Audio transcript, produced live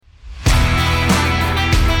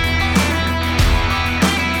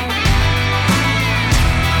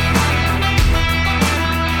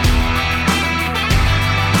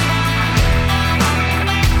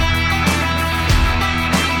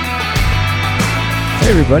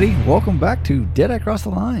everybody. Welcome back to Dead Across the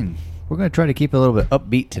Line. We're going to try to keep it a little bit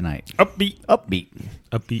upbeat tonight.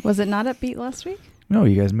 Upbeat. Was it not upbeat last week? No,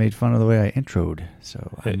 you guys made fun of the way I introed,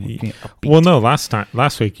 so I'm being upbeat. Well, no,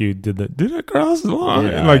 last week you did I cross the line?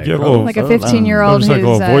 Yeah, like a little, like a 15-year-old who's who's like a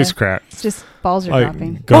little voice crack. Just balls are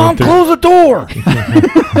dropping. Mom, close the door!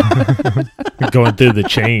 Going through the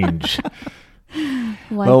change. Like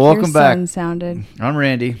well, welcome your back. son sounded. I'm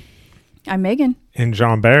Randy. I'm Megan. And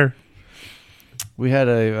John Bear. We had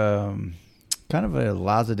a kind of a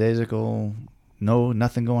lackadaisical,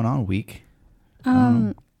 nothing going on week.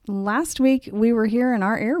 Last week we were here and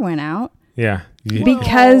our air went out. Yeah.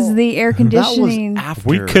 Because the air conditioning. That was after.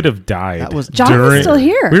 We could have died. That was John was still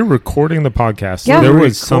here. We were recording the podcast. Yeah. There We were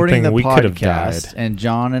was recording something the we could have podcast, died. And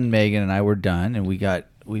John and Megan and I were done, and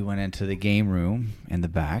we went into the game room in the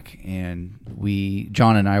back, and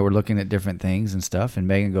John and I were looking at different things and stuff, and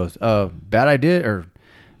Megan goes, bad idea, or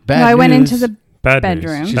bad No, I news. went into the Bad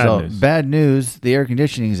bedroom. news. She's Bad all, news. bad news, the air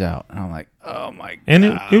conditioning's out. And I'm like, oh my God. And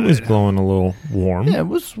it was blowing a little warm. Yeah, it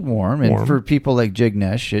was warm. And for people like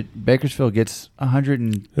Jignesh, Bakersfield gets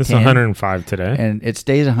 110. It's 105 today. And it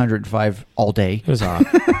stays 105 all day. It was hot.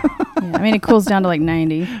 Yeah, I mean, it cools down to like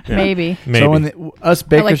 90, maybe. So when us At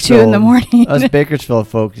Bakersfield, like 2 in the morning. us Bakersfield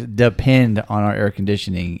folks depend on our air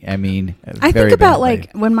conditioning. I mean, I very think about badly.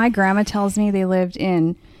 like when my grandma tells me they lived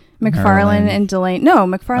in McFarland Maryland. and Delano. No,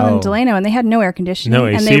 McFarland and Delano, and they had no air conditioning. No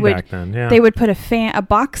and AC they would, back then, yeah. They would put a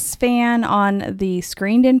box fan on the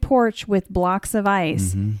screened-in porch with blocks of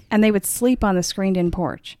ice, and they would sleep on the screened-in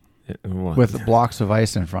porch. with blocks of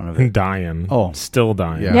ice in front of it. Dying. Oh. Still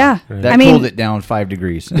dying. Yeah. Right. That I mean- cooled it down 5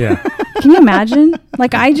 degrees. Yeah. Can you imagine?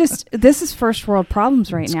 Like, this is first world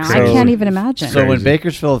problems right now. crazy. I can't even imagine. So when Crazy.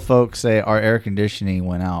 Bakersfield folks say our air conditioning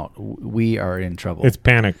went out, we are in trouble. It's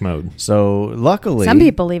panic mode. So luckily, Some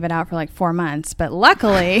people leave it out for like 4 months, but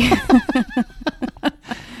luckily,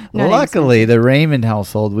 No, luckily the Raymond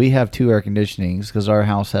household, we have 2 air conditionings because our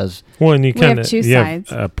house has. Well, and you We have kind of 2 sides.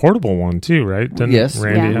 have a portable one too, right? Didn't Yes,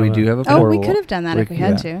 Randy Yeah. we have do a- have a oh, portable. we could have done that if we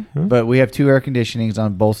had to. But we have 2 air conditionings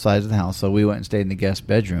on both sides of the house, so we went and stayed in the guest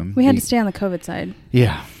bedroom. We had to stay on the COVID side.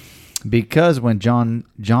 Yeah, because when John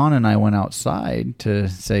and I went outside to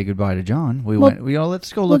say goodbye to John, we went.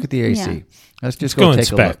 Let's go look at the AC. yeah. Let's just Go go take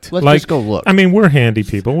inspect. a look. Let's just go look. I mean, we're handy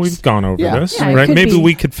people. We've gone over Yeah. this, Yeah, it right? could Maybe be.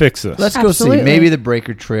 we could fix this. Let's go see. Absolutely. Maybe the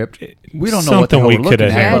breaker tripped. We don't know what the Something hell we we're could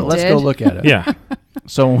looking have at, had. but let's Yeah, go it look at it. yeah.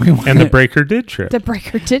 So when we went, And the breaker did trip. The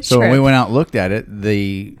breaker did so trip. when we went out and looked at it,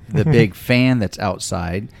 the big fan that's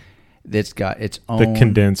outside, that's got its own The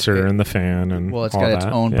condenser and the fan and Well, it's all got its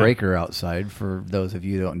that. own Yeah. breaker outside. For those of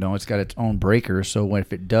you who don't know, it's got its own breaker. So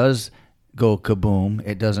if it does go kaboom,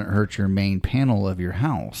 it doesn't hurt your main panel of your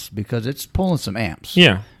house because it's pulling some amps.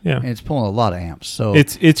 Yeah, yeah. And it's pulling a lot of amps. So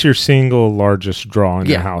It's your single largest draw in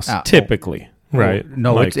your Yeah. house, Oh. typically, right?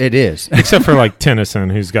 No, Like, it is. except for like Tennyson,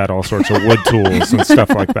 who's got all sorts of wood tools and stuff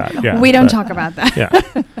like that. Yeah, we don't but- talk about that.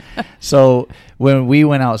 Yeah, So when we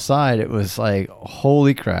went outside, it was like,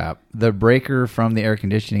 holy crap! The breaker from the air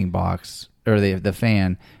conditioning box or the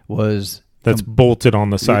fan was that's bolted on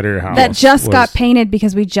the side of your house. That just got was- painted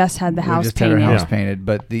because we just had the we house just had our painted. house Yeah. painted,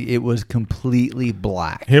 but it was completely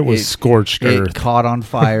black. It was scorched It earth. caught on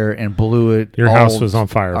fire and blew it. Your house was on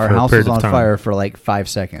fire Our for a house period was of on time. fire for like 5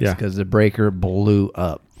 seconds Yeah. because the breaker blew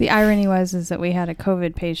up. The irony is that we had a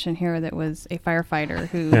COVID patient here that was a firefighter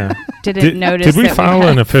who Yeah. didn't notice. Did we that file had-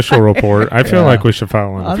 an official report? I feel Yeah. like we should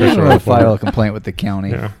file an I'm official going to report. file a complaint with the county.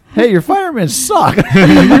 Yeah. Hey, your firemen suck. Your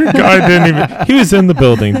guy didn't even. He was in the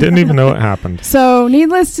building. Didn't even know it happened. So,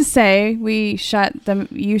 needless to say, you shut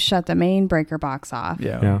the main breaker box off.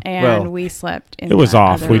 Yeah. And Well, we slept in It was the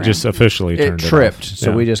off. other We room. just officially it turned tripped, it off. so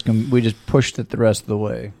Yeah. we just pushed it the rest of the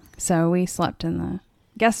way. So we slept in the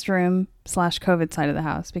guest room / COVID side of the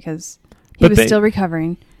house because he But was they- still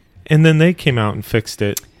recovering. And then they came out and fixed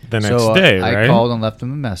it the next So day, I right? called and left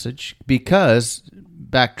them a message because,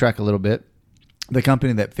 backtrack a little bit, the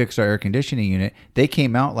company that fixed our air conditioning unit, they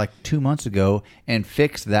came out like 2 months ago and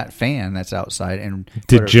fixed that fan that's outside and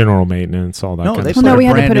Did put a- general maintenance, all that No, kind they of put stuff. no, a we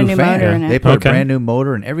had to brand put a new new fan. motor in it. They put Okay. a brand new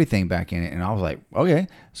motor and everything back in it, and I was like, okay.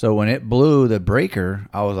 So when it blew the breaker,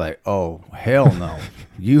 I was like, oh hell no,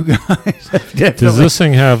 you guys have definitely, Does this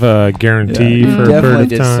thing have a guarantee yeah, for a definitely period of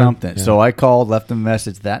did time? something. Yeah. So I called, left them a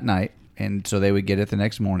message that night, and so they would get it the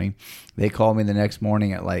next morning. They called me the next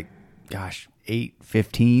morning at like,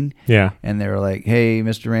 8:15. Yeah. And they were like, hey,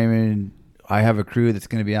 Mr. Raymond, I have a crew that's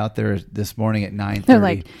going to be out there this morning at 9:30. They're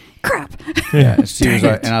like, crap. Yeah, she was Dang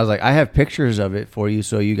like, it. and I was like, I have pictures of it for you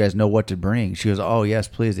so you guys know what to bring. She goes, oh, yes,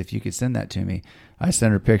 please, if you could send that to me. I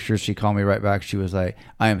sent her pictures. She called me right back. She was like,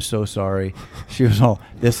 "I am so sorry." She was all,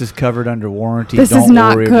 "This is covered under warranty. This Don't is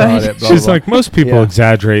not worry good." about it." Blah, She's blah, like, most people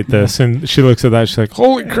exaggerate this. And she looks at that. She's like,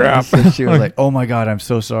 holy crap. She was like, "Oh my God, I'm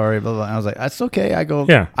so sorry." Blah, blah. I was like, "That's okay." I go,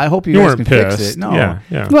 Yeah. I hope you You guys weren't can fix pissed. it. No.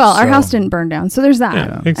 Yeah. Well, our So- house didn't burn down, so there's that. Yeah, I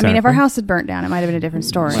mean, if exactly. our house had burnt down, it might have been a different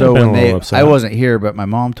story. So I've been when a little they, upset. I wasn't here, but my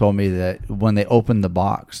mom told me that when they opened the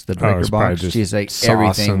box, the breaker it's probably box, just she's like, sauce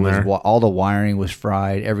everything in was, there. all the wiring was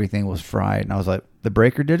fried, everything was fried, and I was like, the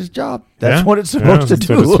breaker did its job. That's Yeah. what it's supposed to That's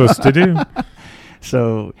do. what it's supposed to do.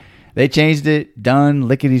 So they changed it, done,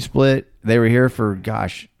 lickety split. They were here for,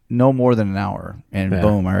 gosh, no more than an hour, and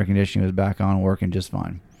boom, our air conditioning was back on, working just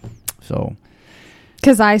fine. So,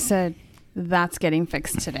 Because I said, that's getting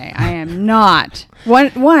fixed today. I am not.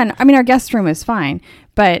 One, I mean, our guest room is fine,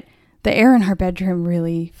 but the air in our bedroom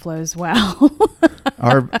really flows well.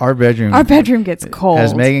 our bedroom, Our bedroom gets cold.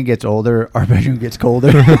 as Megan gets older, our bedroom gets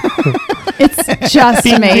colder. It's just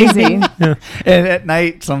amazing. And at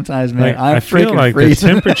night, sometimes, man, Like, I'm I feel freaking like freezing.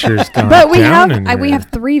 the temperature's gone But we down in have here.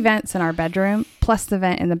 3 vents in our bedroom, plus the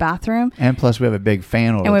vent in the bathroom, And plus, we have a big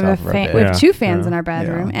fan over and we the have top of our bed. we have Yeah, 2 fans yeah. in our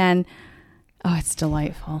bedroom, Yeah. and it's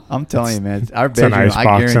delightful. I'm telling you, man, our it's an bedroom, ice I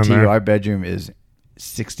box in guarantee you, there. our bedroom is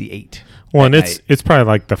 68. Well, and at it's night. it's probably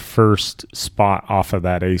like the first spot off of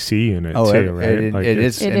that AC unit Oh, too, right? it Like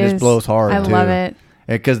is. It and is. it blows hard. I too. love it.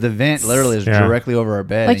 Because the vent literally is Yeah. directly over our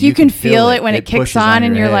bed. Like and you can feel it when it pushes kicks on,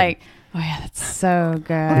 and your you're head. like, oh yeah, that's so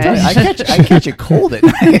good. I'm telling you, I catch it cold at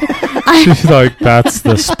night. She's like, that's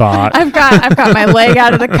the spot. I've got my leg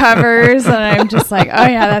out of the covers, and I'm just like, oh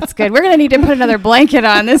yeah, that's good. We're gonna need to put another blanket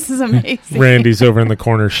on. This is amazing. Randy's over in the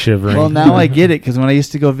corner shivering. Well, now I get it, because when I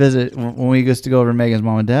used to go visit, when we used to go over to Megan's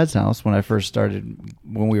mom and dad's house, when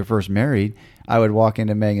we were first married, I would walk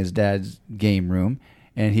into Megan's dad's game room,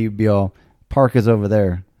 and he'd be all, "Park is over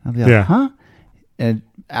there." I'd be like, Yeah. "Huh?" And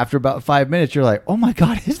after about 5 minutes, you're like, "Oh my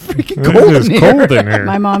God, it's freaking It cold is in here." cold in here.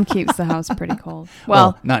 My mom keeps the house pretty cold.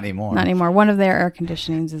 Well, not anymore. not anymore. One of their air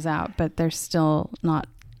conditionings is out, but they're still not.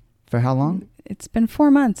 For how long? It's been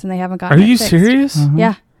 4 months, and they haven't Are gotten. you it fixed. serious? Uh-huh.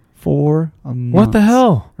 Yeah, 4 a month. What the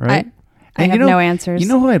hell? Right? I And have no answers. You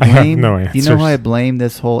know who I I have blame? no You know answers. who I blame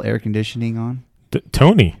this whole air conditioning on?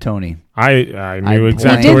 Tony. Tony. I knew blame-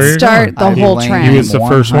 exactly He did where you're start going. the whole blame trend. He was the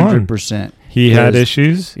first one. 100%. He had Because-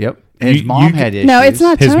 issues. Yep. His You- mom you- had issues. No, it's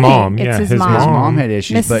not His Tony. mom, It's yeah, his his mom. His mom. mom had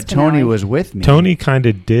issues, Mrs. but Tony Spinelli. was with me. Tony kind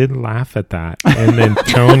of did laugh at that, and then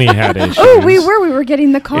Tony had issues. Oh, we were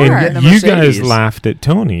getting the car. And the you Mercedes. guys laughed at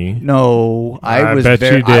Tony. No, I I was bet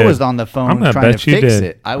you I did. was on the phone I'm gonna trying to bet you fix did.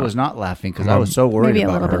 it. I was not laughing because I was so worried Maybe a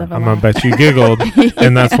about little her. bit of a I'm gonna laugh. bet you giggled,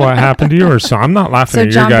 and that's what happened to yours. So I'm not laughing So, at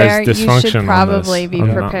your John guys' Bear, you should dysfunction. on probably this. be I'm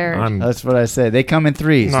not- prepared. I'm That's what I say. They come in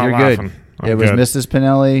threes. not You're laughing. good. I'm It was good. Mrs.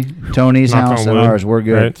 Pinelli, Tony's Knock house, on and wood. ours. We're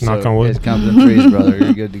good. Right? Knock on wood. It comes in threes, brother.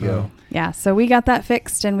 You're good to go. Yeah, so we got that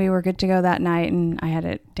fixed, and we were good to go that night, and I had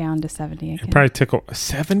it down to 70 again. Probably tickle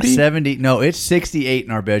 70. 70. No, it's 68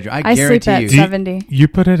 in our bedroom. I sleep guarantee at you. 70. You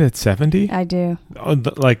put it at 70? I do. Oh,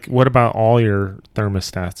 like, what about all your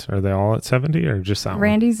thermostats? Are they all at 70 or just that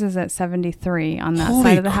Randy's is at 73 on that Holy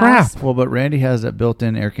side of the crap. house. Well, but Randy has that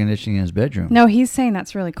built-in air conditioning in his bedroom. No, he's saying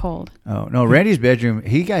that's really cold. Oh, no. Randy's bedroom,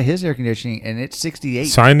 he got his air conditioning, and it's 68. one?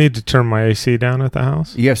 So I need to turn my AC down at the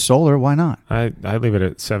house? You have solar. Why not? I leave it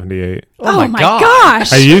at 78. Oh, my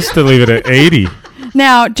gosh! I used to leave it at 80.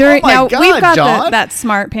 Now, Oh my God, we've got John. that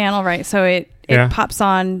smart panel, right? So it Yeah. pops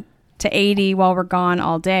on to 80 while we're gone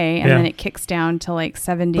all day, and Yeah. then it kicks down to like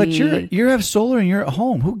 70. But you have solar and you're at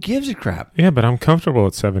home. Who gives a crap? Yeah, but I'm comfortable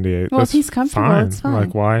at 78. Well, if That's he's comfortable, it's fine.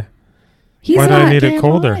 Like, why? He's Why do I not. need it Damn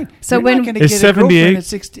colder? right. So You're when- not gonna Is get a 78 girlfriend at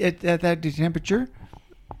 60 at that temperature?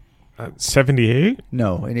 78?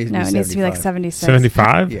 No, it needs to No, be it needs to be like 75. 76.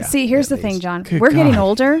 75? Yeah. See, here's at the thing, least. John. Good We're getting God.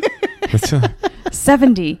 older. That's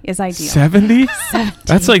 70 is ideal. 70? 70.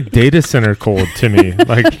 That's like data center cold to me.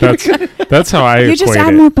 Like that's how I You equate just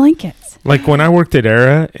add it. more blankets. Like when I worked at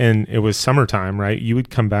Era and it was summertime, right? You would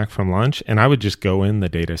come back from lunch and I would just go in the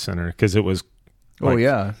data center because it was. Oh, like,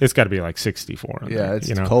 yeah. It's got to be like 64. in Yeah, there, it's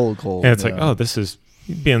you know? cold. And it's like, yeah. oh, this is.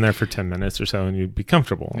 You'd be in there for 10 minutes or so and you'd be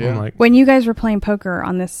comfortable. Yeah. I'm like, When you guys were playing poker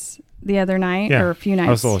on this the other night, Yeah, or a few I nights,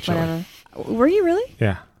 was a little chilly. whatever. Were you really?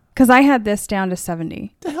 yeah. Because I had this down to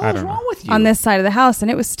 70 What the hell I is don't wrong know. with you? on this side of the house, and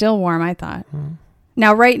it was still warm, I thought.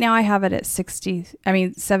 Now, right now, I have it at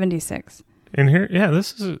 76. In here, yeah,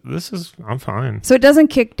 this is, I'm fine. So it doesn't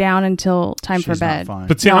kick down until time for She's not bed. fine.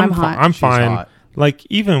 But see, No, I'm I'm hot. I'm She's fine. hot. Like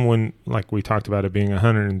even when like we talked about it being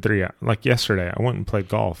 103, like yesterday, I went and played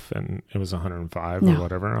golf and it was 105 No. or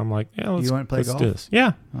whatever. I'm like, yeah, let's, You went and played let's golf? do this.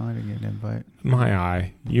 Yeah, Oh, I didn't get an invite. my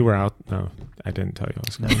eye. You were out. No, I didn't tell you I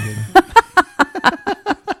was No, going. you didn't.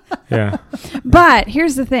 Yeah, But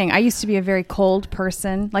here's the thing. I used to be a very cold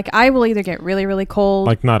person. Like, I will either get really, really cold.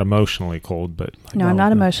 Like, not emotionally cold, but... Like, no, I'm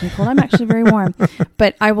not emotionally cold. I'm actually very warm.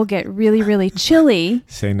 But I will get really, really chilly.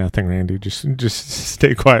 Say nothing, Randy. Just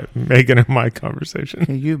stay quiet. Megan and my conversation.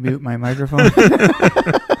 Can you mute my microphone?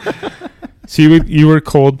 So you were a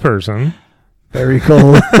cold person. Very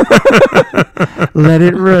cold. Let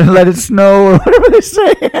it snow, or whatever they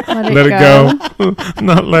say. Let it go.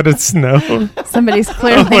 Not let it snow. Somebody's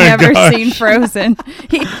clearly never seen Frozen.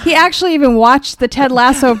 He actually even watched the Ted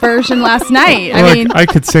Lasso version last night. I mean, I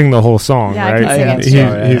could sing the whole song, Yeah, I right? can sing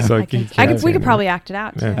it. He's like, we could probably act it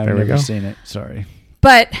out. Yeah. I've There we never go. seen it. Sorry.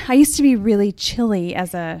 But I used to be really chilly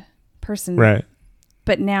as a person. Right.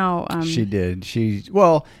 But now... She did.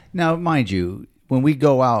 Well, now, mind you, when we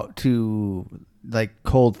go out to like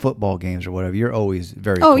cold football games or whatever, you're always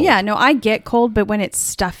very Oh, cold. yeah. No, I get cold, but when it's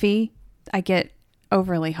stuffy, I get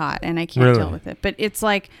overly hot and I can't Really? deal with it. But it's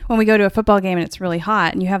like when we go to a football game and it's really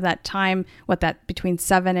hot and you have that time, between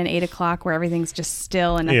 7 and 8 o'clock where everything's just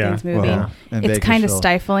still and nothing's moving. Well, in It's kind of Bakersfield,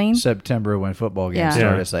 stifling. September when football games Yeah.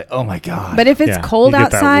 start, Yeah. it's like, oh my God. But if it's Yeah, cold you get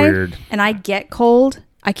that outside weird- and I get cold,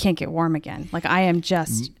 I can't get warm again. Like I am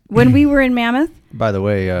just... When we were in Mammoth, By the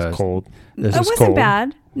way, It's cold. this it is wasn't cold.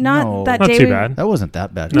 bad. Not No. that Not day. too bad. that wasn't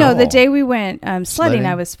that bad. No, at the all. day we went sledding, Sledding?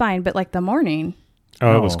 I was fine. But like the morning,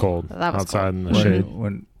 Oh, No. it was cold. That was outside cold. in the when, shade.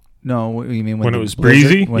 what you mean When the it was blizzard-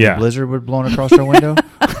 breezy? When Yeah. the blizzard would blown across our window?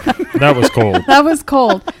 That was cold. that was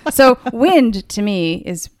cold. So wind to me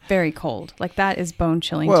is very cold. Like that is bone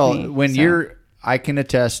chilling Well, to me. when So- I can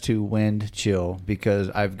attest to wind chill because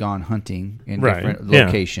I've gone hunting in Right. different Yeah.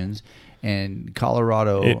 locations. And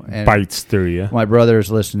Colorado, It and bites through you. my brother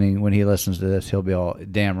is listening. When he listens to this, he'll be all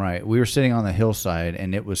damn right. We were sitting on the hillside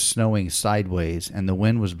and it was snowing sideways and the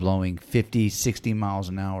wind was blowing 50, 60 miles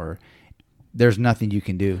an hour. There's nothing you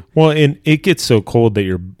can do. Well, and it gets so cold that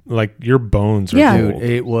your bones are Yeah. Dude, cold.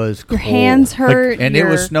 it was your cold. hands hurt, And it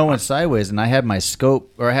was your- snowing sideways and I had my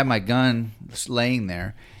scope or I had my gun laying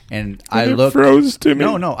there and I it looked. froze to me.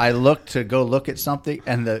 No, I looked to go look at something,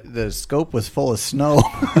 and the scope was full of snow.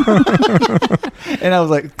 And I was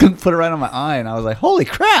like, put it right on my eye, and I was like, holy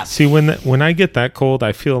crap! See, when I get that cold,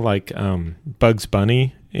 I feel like Bugs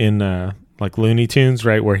Bunny in like Looney Tunes,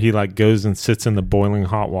 right, where he like goes and sits in the boiling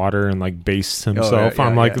hot water and like bastes himself. yeah,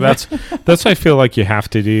 I'm like, yeah. that's what I feel like you have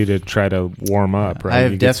to do to try to warm up, right? I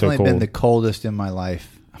have You get so definitely been cold. the coldest in my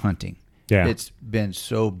life hunting. Yeah. It's been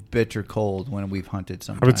so bitter cold when we've hunted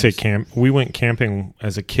sometimes. I would say we went camping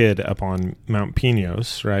as a kid up on Mount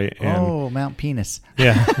Pinos, right? And Oh, Mount Penis.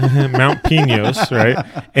 yeah, Mount Pinos, right?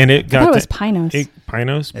 And it I got thought it was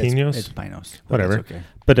Pinos. Pinos, It's Pinos. but Whatever. it's okay.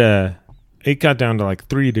 But it got down to like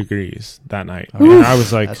 3 degrees that night. Oh, And yeah. I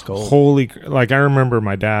was like, That's cold. holy, like I remember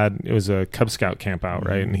my dad, it was a Cub Scout camp out,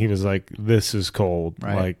 right? And he was like, this is cold.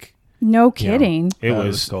 Right. Like, no you know, kidding. it That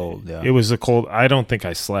was cold. Yeah. It was a cold. I don't think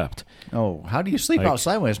I slept. Oh, how do you sleep Like-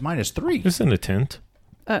 outside when it's -3? It was in a tent.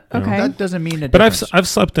 Okay. That doesn't mean a But difference. I've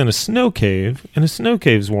slept in a snow cave, and a snow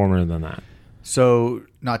cave's warmer than that. So,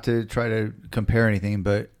 not to try to compare anything,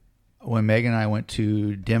 but when Megan and I went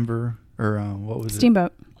to Denver, or what was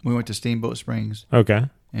Steamboat. it? We went to Steamboat Springs Okay.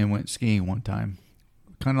 and went skiing one time.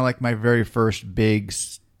 Kind of like my very first big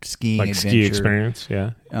skiing Like adventure. ski experience.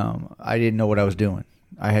 Yeah. I didn't know what I was doing.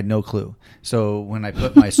 I had no clue. So when I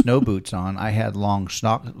put my snow boots on, I had long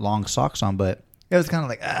socks on, but it was kind of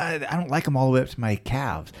like, I don't like them all the way up to my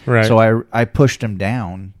calves. Right. So I pushed them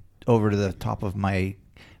down over to the top of my,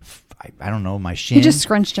 I don't know, my shin. You just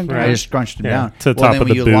scrunched him down. Right. I just scrunched them Yeah, down. to the well, top then of when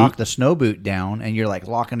the you boot. lock the snow boot down and you're like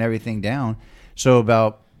locking everything down. So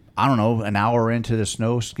about, I don't know, an hour into the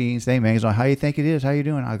snow skiing thing, Megan's like, how you think it is? How you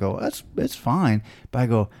doing? I go, it's fine. But I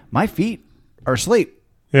go, my feet are asleep.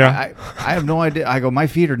 Yeah. I have no idea. I go, my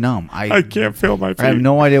feet are numb. I can't feel my feet. I have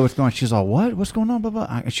no idea what's going on. She's all, what? What's going on? Blah, blah.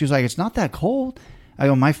 And she was like, it's not that cold. I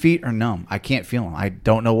go, my feet are numb. I can't feel them. I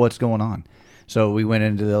don't know what's going on. So we went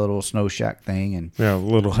into the little snow shack thing and Yeah, a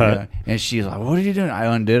little hut. yeah, and she's like, what are you doing? I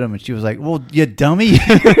undid them and she was like, well, you dummy. You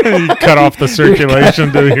cut off the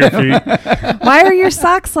circulation to your feet. Why are your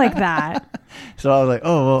socks like that? So I was like,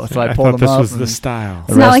 oh, well. So I I pulled thought them this up. was the and style.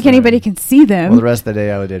 It's not rest like of anybody it- can see them. Well, the rest of the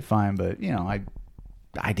day I did fine, but you know,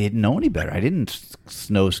 I didn't know any better. I didn't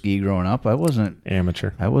snow ski growing up. I wasn't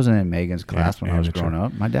Amateur. in Megan's class when I was amateur. growing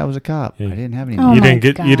up. My dad was a cop. Yeah. I didn't have any. Oh money. You my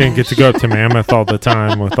didn't get to go up to Mammoth all the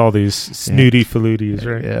time with all these snooty faluties,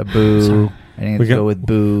 right? Yeah, boo. Sorry. I didn't We get to got- go with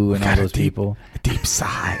boo and all got a those people. A deep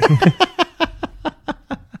sigh.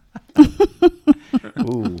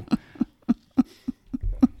 Ooh.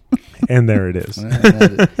 And there it is.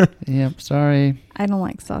 Yep, sorry. I don't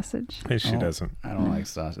like sausage. Hey, she Oh. doesn't. I don't like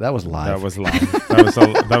sausage. That was live. That was live.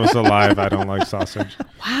 that was a live. I don't like sausage.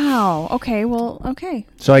 Wow. Okay. Well, okay.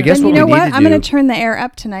 So I guess Then what you know we what? need to I'm do. going to turn the air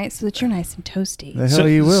up tonight so that you're nice and toasty. The hell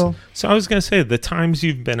you will. So I was going to say, the times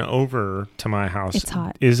you've been over to my house, It's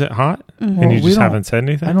hot. Is it hot? Mhm. And Well, you we just don't- haven't said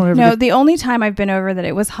anything? I don't ever. No, get- the only time I've been over that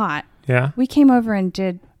it was hot, Yeah. we came over and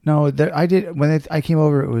did. no, I did when I came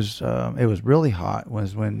over. It was really hot.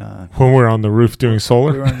 Was when When we're on the roof doing we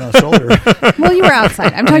solar? were on the shoulder, Well, you were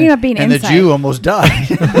outside. I'm talking about being and inside. the Jew almost died.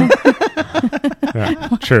 Yeah,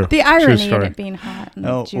 true. The True irony in story. it being hot. And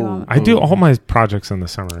Oh, the Jew ooh. almost- I do all my projects in the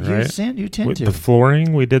summer, You right? tend With to, the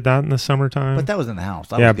flooring, we did that in the summertime. but that was in the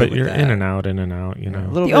house. I yeah, was good but with you're that. in and out, you know.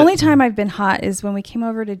 A little The bit. only time I've been hot is when we came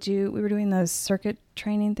over to do. We were doing those circuit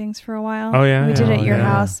training things for a while. Oh, yeah. We did yeah, it at your yeah,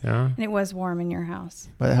 house, Yeah. and it was warm in your house.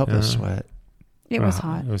 but it helped us Yeah. sweat. It was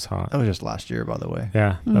hot. It was hot. That was just last year, by the way.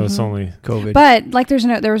 Yeah, that was Mhm. only... COVID. But like,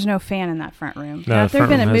 there was no fan in that front room. No, Now, the if there'd front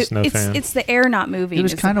been room a has no fan. it's the air not moving. it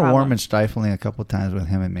was is the kind of warm problem. and stifling a couple of times with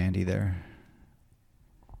him and Mandy there.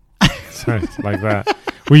 like that.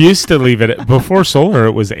 We used to leave it... Before solar,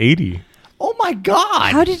 it was 80. Oh my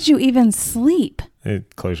God! How did you even sleep?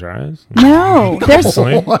 Close your eyes. No, there's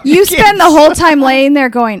Sleep. you spend the whole time laying there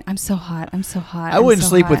going, "I'm so hot. I'm so hot." I I'm wouldn't so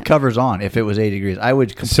sleep with hot." covers on if it was 80 degrees. I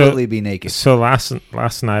would completely be naked. So last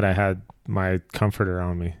night, I had my comforter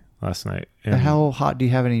on me last night. The how hot do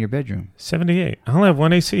you have it in your bedroom? 78. I only have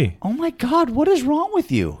one AC. Oh my God! What is wrong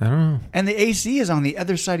with you? I don't know. And the AC is on the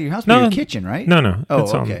other side of your house, No, your kitchen, right? No. Oh,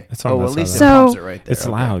 it's okay. It's on well, this at least side. it So- pumps it right there. It's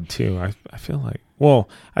Okay. loud too. I feel like. Well,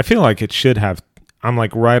 I feel like it should have. I'm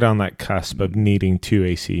like right on that cusp of needing 2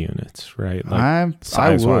 AC units, right? Like, I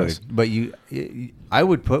size-wise. would, but I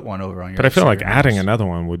would put one over on your. but I feel side like of your adding house. another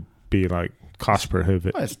one would be like cost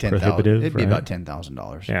prohibitive. Well, it's 10,000. prohibitive. It'd be right? about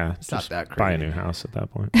 $10,000. Yeah, it's not just that crazy. buy a new house at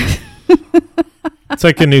that point. It's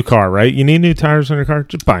like a new car, right? You need new tires on your car.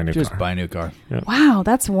 Just buy a new Just car. buy a new car. Wow,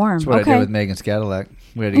 that's warm. That's what I Okay. did with Megan's Cadillac.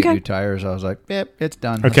 We had to get Okay. new tires. I was like, "Yep, it's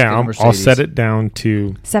done." Let's Okay, get a I'll Mercedes. set it down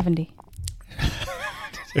to. 70.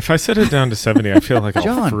 If I set it down to 70, I feel like I'll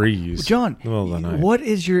John, freeze. John, in the middle of the night. what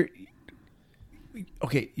is your?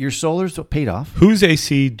 Okay, your solar's paid off. Whose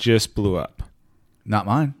AC just blew up? Not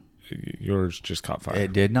mine. Yours just caught fire.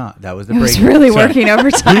 It did not. That was the It was break. really Sorry. working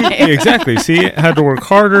overtime. Exactly. See, it had to work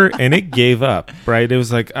harder, and it gave up. Right? It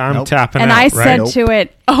was like I'm Nope. tapping And out. I right? said Nope. to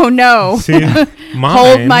it, "Oh no, See, mine,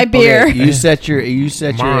 hold my beer." Okay, you set your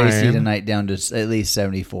AC Mine. tonight down to at least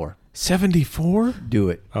 74. 74. Do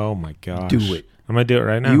it. Oh my gosh. Do it. I'm gonna do it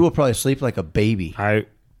right now. You will probably sleep like a baby.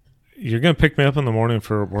 You're gonna pick me up in the morning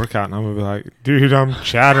for a workout, and I'm gonna be like, dude, I'm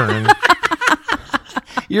chattering.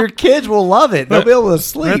 Your kids will love it. They'll Look, be able to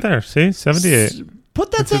sleep. Right there. See, 78.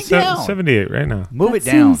 Put that It's a thing down. 78 right now. Move That it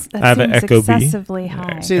down. Seems, I have that an seems Echo B. excessively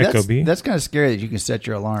high. See, Echo B. that's kind of scary that you can set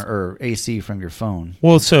your alarm or AC from your phone.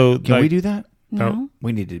 Well, so Can we do that? No,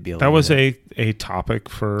 We need to be able that to was do a topic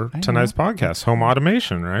for I know. tonight's podcast, home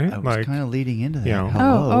automation, right? I was kind of leading into that. you know.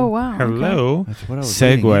 Hello. Oh wow. okay. hello. That's what I was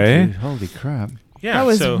Segue. leading into. Holy crap. Yeah, That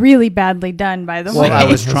was so, really badly done, by the Well, way. I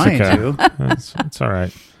was That's trying okay. to. It's all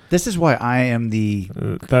right. This is why I am the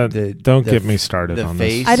Don't the get me started the on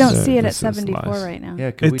face. this. I don't Uh, see it at this is 74 lies. right now.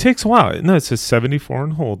 yeah. Could It we, takes a while. No, it says 74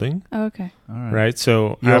 and holding, Oh, okay. all right. right?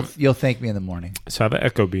 So I You'll thank me in the morning. have an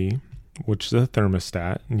Echo B, which is a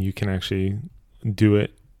thermostat, and you can actually do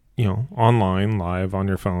it, online, live on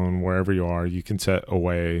your phone, wherever you are. You can set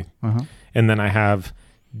away, Uh-huh. and then I have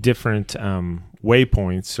different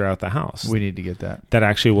waypoints throughout the house We need to get that. that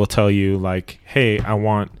actually will tell you, like, hey, I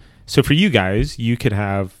want. So for you guys, you could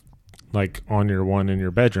have, like, on your one in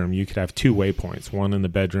your bedroom, you could have 2 waypoints, one in the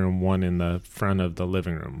bedroom, one in the front of the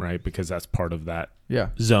living room, right? Because that's part of that Yeah.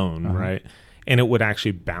 zone, Uh-huh. right? And it would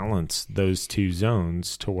actually balance those 2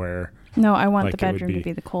 zones to where, No, I want like, the it would bedroom to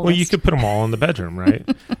be the coldest. well, you could put them all in the bedroom, right?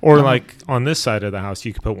 Or Uh-huh. like on this side of the house,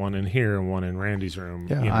 you could put one in here and one in Randy's room.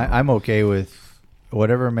 Yeah. I'm okay with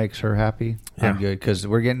whatever makes her happy. I'm Yeah. good because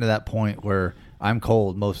we're getting to that point where I'm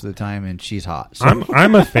cold most of the time and she's hot. So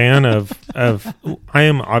I'm a fan of I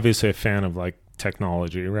am obviously a fan of like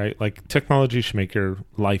technology, right? Like technology should make your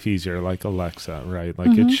life easier, like Alexa, right?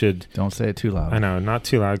 Like it should. don't say it too loud. I know, not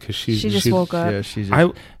too loud because She just woke up. Yeah, she's just,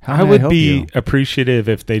 I how I may would help be you? appreciative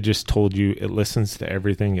if they just told you it listens to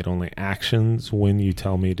everything. It only actions when you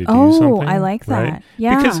tell me to do Oh, something. I like that. right?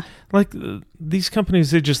 Yeah. Because like these companies,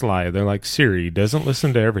 they just lie. They're like, Siri doesn't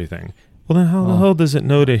listen to everything. Well, then how the Oh. hell does it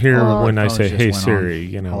know to hear Well, when I phones say, just "Hey went on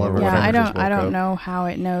Siri"? all or over yeah, whatever. I just don't. I woke don't up. know how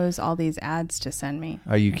it knows all these ads to send me.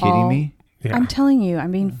 Are you kidding all- me? Yeah. I'm telling you,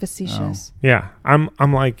 I'm being facetious. Yeah. I'm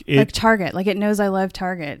like it Like Target. Like it knows I love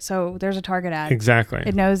Target. So there's a Target ad. exactly.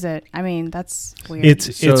 It knows it. I mean, that's weird.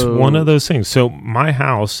 It's So- one of those things. So my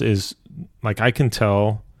house is like I can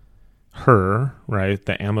tell her, right,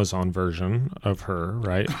 the Amazon version of her,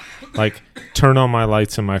 right? Like turn on my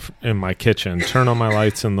lights in my kitchen, turn on my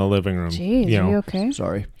lights in the living room. Jeez, you are you know, okay?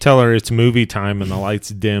 Sorry. tell her it's movie time and the lights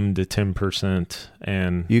dim to 10%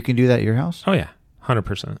 and You can do that at your house? oh yeah,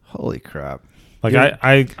 100%. Holy crap. Like Yeah.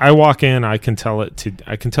 I walk in, I can tell it to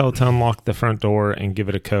unlock the front door and give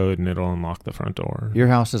it a code and it'll unlock the front door. Your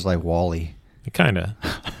house is like Wall-E. Kind of.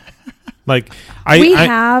 Like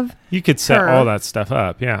you could set her. all that stuff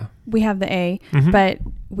up, yeah. We have the A, Mhm. but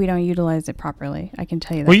we don't utilize it properly. I can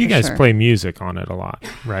tell you that. Well, you for guys sure. play music on it a lot,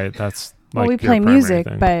 right? That's Well, like we your play primary music,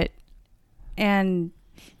 thing. and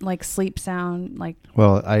like sleep sound. Like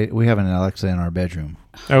Well, we have an Alexa in our bedroom.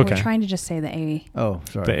 okay, we're trying to just say the A. Oh,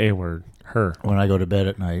 sorry. the A word, her. When I go to bed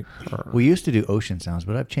at night. We used to do ocean sounds,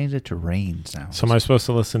 but I've changed it to rain sounds. So am I supposed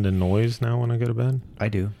to listen to noise now when I go to bed? I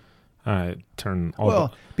do. I turn all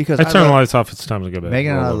Well, because I turn the love- lights off. It's time to go to bed.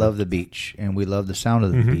 Megan and I Roll over. love the beach, and we love the sound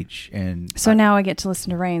of the Mhm. beach. And So now I get to listen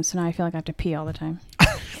to rain. So now I feel like I have to pee all the time.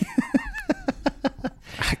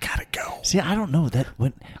 I gotta go. see, I don't know that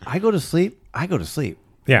when I go to sleep, I go to sleep.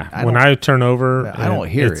 Yeah, I when don't- I turn over, I don't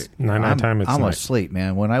hear it. Nine time it's I'm night. asleep,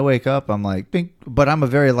 man. When I wake up, I'm like, bing. But I'm a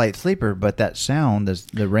very light sleeper. But that sound,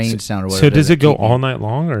 the rain sound or whatever. So does it go keep me- all night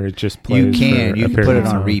long, or it just plays? You can. for You a can period put of it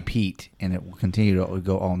on time? repeat, and it will continue to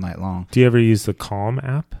go all night long. Do you ever use the Calm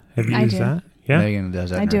app? Have you I used do. that? Yeah, Megan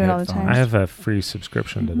does that. I in do her it all the headphones. time. I have a free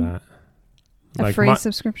subscription to that. A free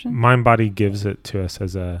subscription? MindBody gives it to us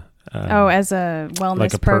as a As a wellness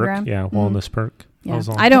like a program. perk. Yeah, Mhm. wellness perk. Yeah. was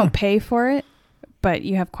all- I don't pay for it, but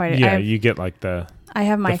you have quite a. Yeah, you get like the I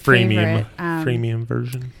have my freemium favorite. freemium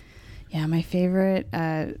version. Yeah, my favorite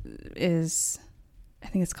is, I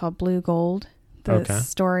think it's called Blue Gold. The Okay.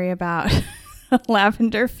 story about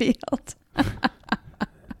lavender field.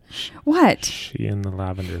 What? She in the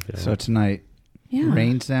lavender field. So tonight, Yeah.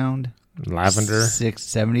 rain sound, lavender.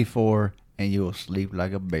 674, and you will sleep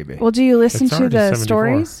like a baby. Well, do you listen It's to already the 74.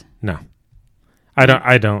 stories? No, I don't.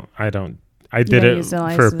 I did don't it use the for a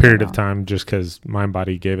license period at of all. time just because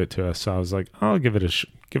MindBody gave it to us. So I was like, I'll give it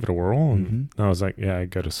a whirl, and I was like, yeah, I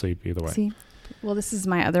go to sleep either way. See, well, this is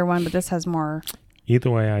my other one, but this has more. Either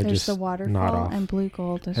way, I There's just the nod waterfall off. and Blue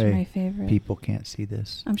Gold. Those are Hey, my favorite. People can't see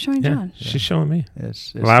this. I'm showing Yeah, John. she's showing me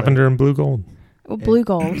It's lavender and blue gold. Well, Blue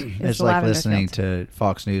Gold is It's the like lavender listening field. to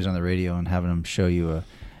Fox News on the radio and having them show you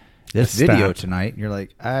this A video stat. tonight. You're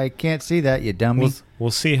like, I can't see that, you dummy.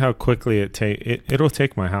 We'll see how quickly it'll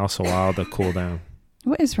take my house a while to cool down.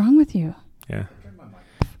 What is wrong with you? Yeah.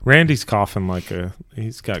 Randy's coughing like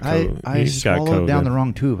he's got COVID. I he's got swallowed COVID. down the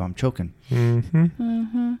wrong tube. I'm choking. Mm-hmm.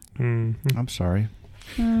 Mm-hmm. Mm-hmm. I'm sorry.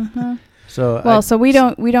 Mm-hmm. So Well, so we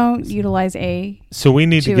don't utilize A. So we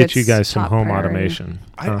need to To get you its guys some top home priority. automation.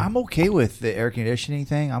 I'm okay with the air conditioning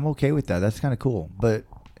thing. I'm okay with that. That's kind of cool. But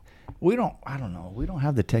we don't. I don't know. We don't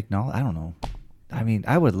have the technology. I don't know. I mean,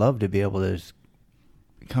 I would love to be able to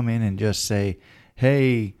come in and just say,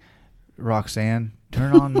 "Hey, Roxanne,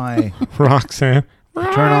 turn on my Roxanne.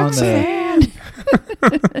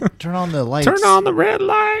 turn on the lights. Turn on the red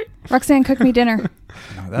light. Roxanne, cook me dinner.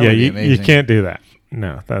 No, that Yeah, would be you amazing. can't do that.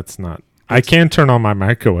 No, that's not. I can turn on my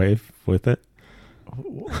microwave with it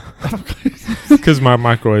because my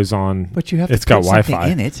microwave's on. But you have It's to got put something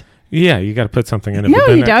Wi-Fi. in it. Yeah, you got to put something in it. No, but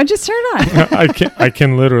then you don't. Just turn it on. I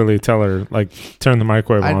can literally tell her like turn the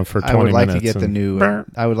microwave on for 20 I would like minutes. to get the and- new. Brr.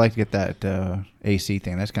 I would like to get that AC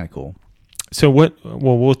thing. That's kind of cool. So what?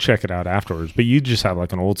 Well, we'll check it out afterwards. But you just have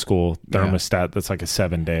like an old school Yeah. thermostat that's like a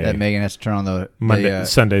 7-day. That Megan has to turn on the Monday,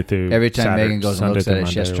 Sunday through every time Saturday, Megan goes and Sunday looks at through it,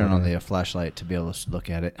 she has to Monday or turn on whatever. the flashlight to be able to look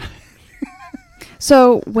at it.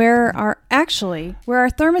 So where our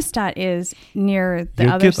thermostat is near the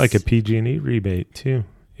You'll other. get like a PG&E rebate too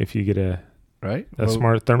if you get a Right?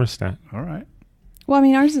 smart thermostat. All right. Well, I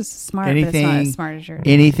mean, ours is smart, but it's not Anything- as smart as yours.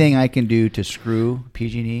 Anything I can do to screw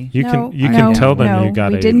PG&E? You No, can you no, can tell them no, you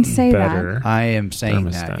got we a didn't say that. better. I am saying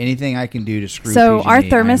Thermostat. that. Anything I can do to screw So PG&E, our I'm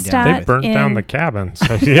down thermostat- They with. burnt down in- the cabin.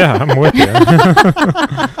 So yeah, I'm with you.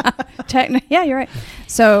 Yeah, you're right.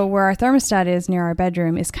 So where our thermostat is near our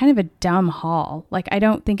bedroom is kind of a dumb hall. Like, I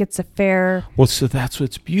don't think it's a fair. Well, so that's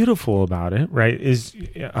what's beautiful about it, right? Is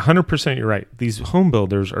 100% you're right. These home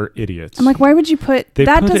builders are idiots. I'm like, why would you put They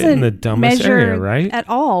that? put it Doesn't in the dumbest measure area, right? at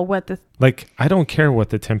all what the Like, I don't care what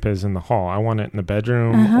the temp is in the hall. I want it in the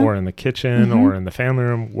bedroom Uh-huh. or in the kitchen Mhm. or in the family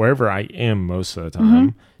room, wherever I am most of the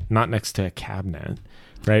time, not next to a cabinet,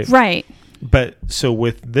 right? right. But so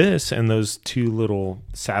with this and those two little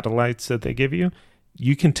satellites that they give you,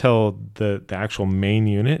 you can tell the actual main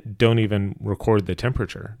unit don't even record the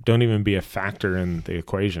temperature, don't even be a factor in the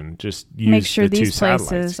equation. Just use Make sure the two these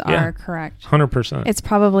places satellites. are correct. 100%. It's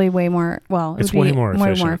probably way more, well, it It's would be way more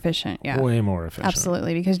efficient. efficient. Yeah. Way more efficient.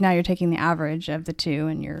 Absolutely. Because now you're taking the average of the two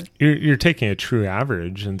and You're taking a true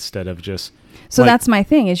average instead of just. So that's my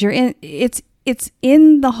thing is it's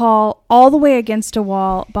in the hall all the way against a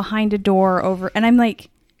wall behind a door over. And I'm like,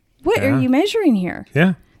 what are you measuring here?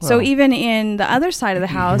 Yeah. So even in the other side of the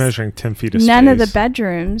house, measuring 10 feet of none space. of the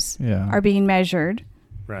bedrooms are being measured.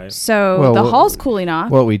 Right. So the hall's cooling off.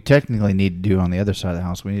 What we technically need to do on the other side of the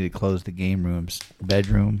house, we need to close the game room's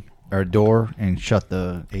bedroom or door and shut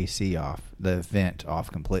the AC off, the vent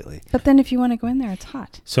off completely. But then if you want to go in there, it's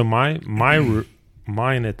hot. So mine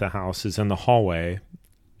at the house is in the hallway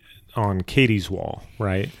on Katie's wall,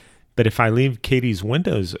 right? But if I leave Katie's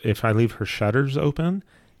windows, if I leave her shutters open,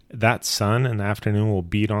 that sun in the afternoon will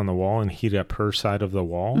beat on the wall and heat up her side of the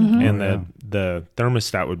wall, and the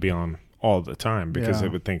thermostat would be on all the time because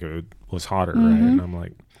it would think it was hotter, right? And I'm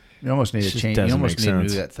like, you almost need to change. You almost need to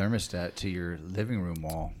sense. move that thermostat to your living room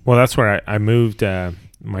wall. Well, that's where I moved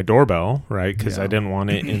my doorbell, right? Because I didn't want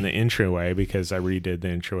it in the entryway because I redid the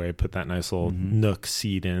entryway, put that nice little nook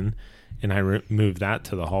seat in, and I moved that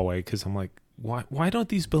to the hallway because I'm like, why don't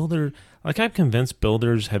these builders, like I'm convinced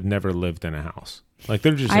builders have never lived in a house. Like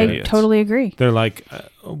they're just idiots. I totally agree. They're like,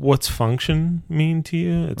 what's function mean to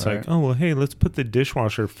you? It's like, oh, well, hey, let's put the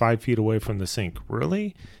dishwasher 5 feet away from the sink.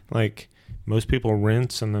 Really? Like most people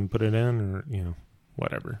rinse and then put it in or,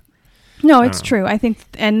 whatever. No, it's true. I think,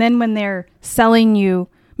 and then when they're selling you,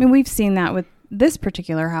 I mean, we've seen that with this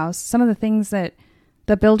particular house, some of the things that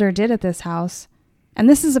the builder did at this house, and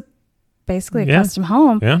this is basically a custom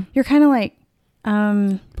home. Yeah. You're kind of like,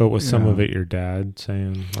 but was some of it your dad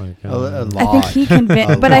saying like a lot? I think he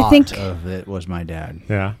convinced, but I think of it was my dad.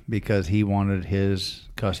 Yeah, because he wanted his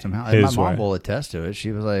custom house. And my mom will attest to it.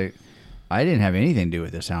 She was like, "I didn't have anything to do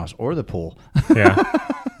with this house or the pool." Yeah.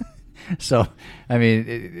 So, I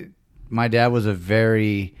mean, my dad was a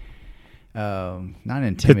very not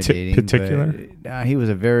intimidating, particular. But, he was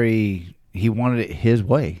a very. He wanted it his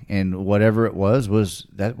way, and whatever it was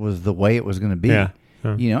the way it was going to be. Yeah.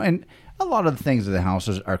 And a lot of the things of the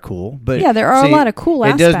houses are cool, but there are a lot of cool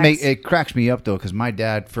aspects. It cracks me up though, because my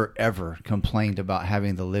dad forever complained about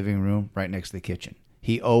having the living room right next to the kitchen.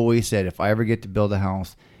 He always said, if I ever get to build a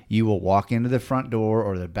house, you will walk into the front door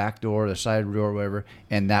or the back door, or the side door, or whatever,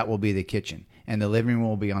 and that will be the kitchen, and the living room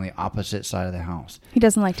will be on the opposite side of the house. He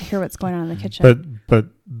doesn't like to hear what's going on in the kitchen. But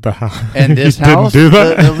the house and this house,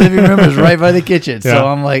 the living room is right by the kitchen. So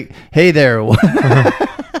I'm like, hey there.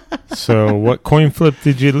 So what coin flip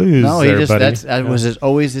did you lose? No, that was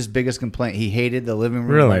always his biggest complaint. He hated the living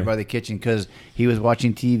room right by the kitchen because he was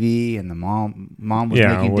watching TV and the mom was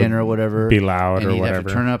making dinner or whatever. Be loud and or he'd whatever. have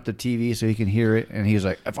to turn up the TV so he can hear it. And he was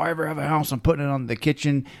like, if I ever have a house, I'm putting it on the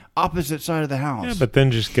kitchen opposite side of the house. Yeah, but then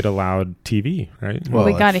just get a loud TV, right? Well,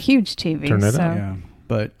 we got a huge TV. Turn it up. Yeah,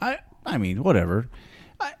 but I mean, whatever.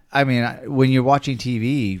 I mean, when you're watching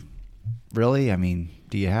TV, really, I mean,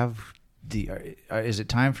 do you have... is it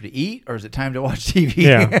time to eat or is it time to watch TV?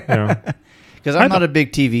 Yeah. Because I'm not a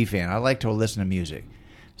big TV fan. I like to listen to music.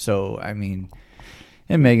 So, I mean,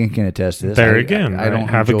 and Megan can attest to this. There again, I don't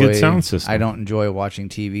have a good sound system. I don't enjoy watching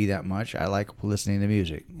TV that much. I like listening to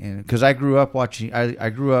music. And because I grew up watching,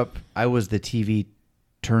 I was the TV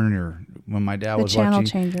turner when my dad was watching.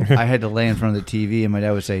 Changer. I had to lay in front of the TV and my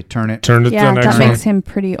dad would say, turn it. Turn it to the next that one. makes him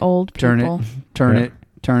pretty old. People.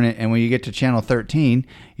 Turn it, and when you get to channel 13,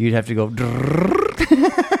 you'd have to go.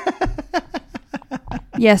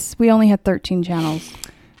 Yes, we only had 13 channels.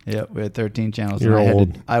 Yep, we had 13 channels. You're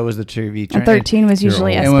old. I was the TV channel. And 13 was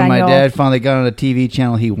usually Espanol. And when my dad finally got on a TV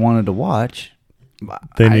channel he wanted to watch,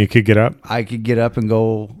 then you could get up. I could get up and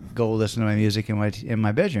go listen to my music in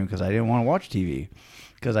my bedroom because I didn't want to watch TV.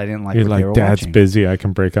 Because I didn't like You're what like, they were Dad's watching. busy. I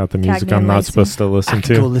can break out the music Cagney I'm not Lacey. supposed to listen I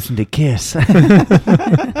to. go listen to Kiss.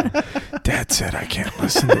 Dad said I can't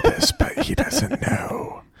listen to this, but he doesn't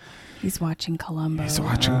know. He's watching Columbo. He's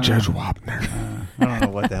watching Judge Wapner. I don't know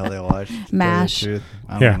what the hell they watched. MASH.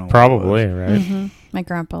 Yeah, probably, right? Mm-hmm. My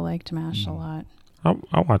grandpa liked MASH a lot.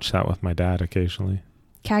 I'll watch that with my dad occasionally.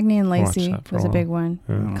 Cagney and Lacey that for was a a big one.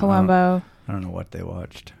 Yeah. Columbo. I don't know what they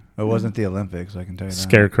watched. It wasn't the Olympics, I can tell you that.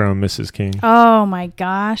 Scarecrow and Mrs. King. Oh my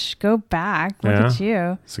gosh. Go back. Look at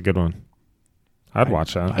you. It's a good one. I'd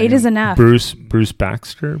watch that. 8 is enough. Bruce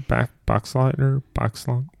Baxter, Boxleitner.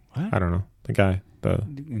 What? I don't know. The guy, the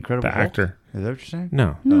Incredible the Hulk? actor. Is that what you're saying?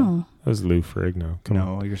 No. No. That was Lou Ferrigno. Come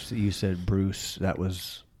on. No, you said Bruce. That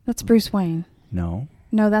was... That's Bruce Wayne. No.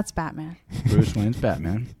 No, that's Batman. Bruce Wayne's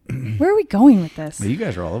Batman. Where are we going with this? Well, you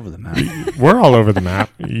guys are all over the map. We're all over the map.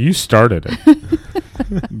 You started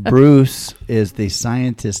it. Bruce is the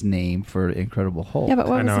scientist name for Incredible Hulk. Yeah, but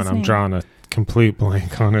what I was know, his and I'm name? drawing a complete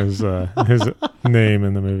blank on his name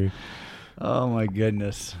in the movie. Oh my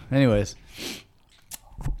goodness. Anyways,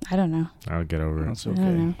 I don't know. I'll get over it. that's I okay.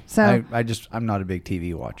 don't know. So I'm not a big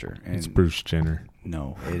TV watcher. And It's Bruce Jenner.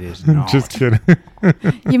 No, it is not. Just kidding.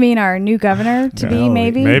 you mean our new governor to be No,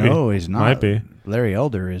 maybe? maybe. No, he's not. Might be. Larry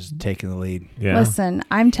Elder is taking the lead. Yeah. Listen,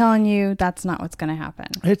 I'm telling you, that's not what's going to happen.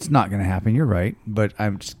 It's not going to happen. You're right, but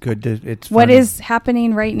I'm just good to. It's What fun. is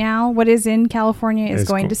happening right now, what is in California is It's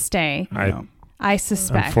going go- to stay. No. I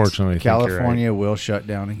suspect. Unfortunately, I think you're right. California will shut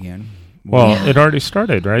down again. Well, it already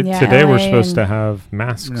started, right? Yeah, Today we're LA supposed to and- have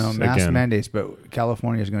masks mask again. mandates, but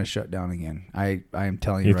California is going to shut down again. I am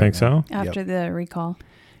telling you. You right think now. so? After the recall.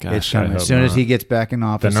 It's I coming. hope As soon as not. he gets back in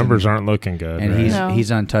office, The numbers aren't looking good. and right? No. he's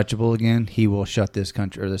untouchable again. He will shut this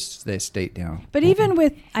country or this state down. But even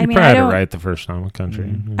with, I You mean, probably I had it don't, right the first time with country.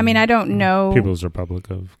 Mhm. I mean, I don't know. People's Republic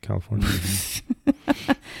of California.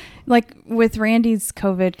 Like with Randy's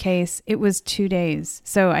COVID case, it was 2 days.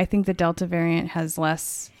 So I think the Delta variant has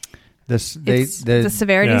less. The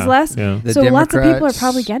severity is Yeah, less. Yeah. So lots of people are Democrats-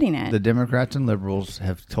 probably getting it. The Democrats and liberals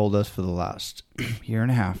have told us for the last year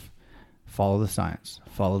and a half, follow the science,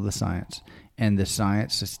 follow the science. And the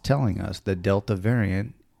science is telling us the Delta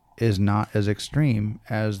variant is not as extreme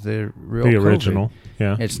as the real The COVID. original.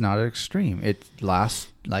 Yeah. It's not extreme. It lasts,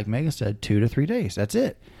 like Mega said, 2 to 3 days. That's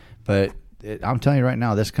it. But I'm telling you right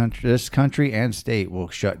now, this country and state will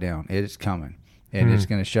shut down. It is coming. And it's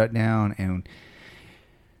going to shut down. And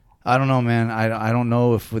I don't know, man. I don't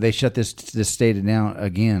know if they shut this state down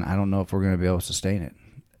again. I don't know if we're going to be able to sustain it.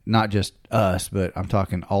 Not just us, but I'm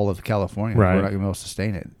talking all of California. Right. We're not going to be able to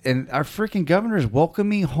sustain it. And our freaking governor is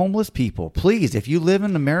welcoming homeless people. Please, if you live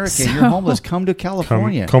in America and you're homeless, come to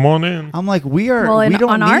California. Come on in. I'm like, we don't on need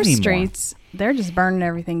our anymore. streets, they're just burning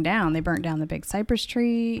everything down. They burnt down the big cypress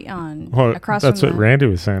tree Well, across that's from what the, Randy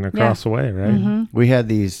was saying across the way, right? Mhm. We had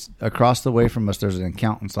these across the way from us. There's an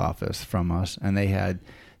accountant's office from us, and they had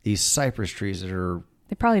these cypress trees that are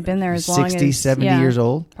They've probably been there as long 60, as 70 yeah, years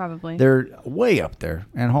old. Probably. They're way up there,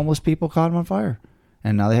 and homeless people caught them on fire.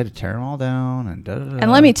 And now they had to tear them all down.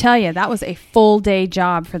 And let me tell you, that was a full day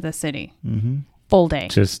job for the city. Mm-hmm. Full day.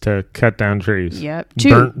 Just to cut down trees. Yep.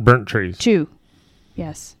 Burnt trees. 2.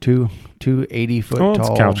 Yes. Two 80-foot Oh,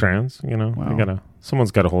 tall. it's Caltrans. You know, Wow.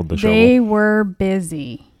 someone's got to hold the shovel. They were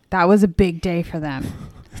busy. That was a big day for them.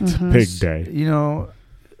 It's Mhm. a big day. You know,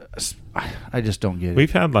 I just don't get it.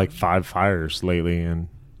 We've had like 5 fires lately in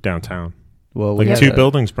downtown. Well, Like we had 2 a-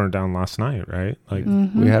 buildings burned down last night, right? Like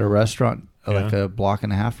Mhm. We had a restaurant like Yeah. a block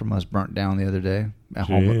and a half from us burnt down the other day.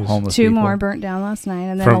 Jeez. Homeless 2 people. more burnt down last night,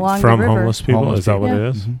 and then from along from the river, homeless people. Homeless Is that what people. it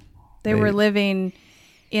is? Mhm. they were living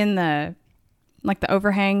in the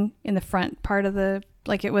overhang in the front part of the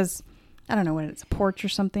it was, I don't know what it's, a porch or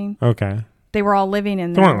something. Okay. They were all living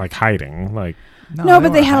in They there. weren't like hiding. Like No, but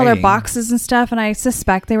they weren't had all their hiding. boxes and stuff, and I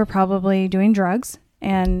suspect they were probably doing drugs,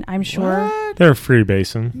 and I'm sure What? they're a free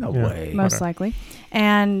basin. No Yeah. way. most Okay. likely.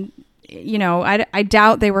 And, I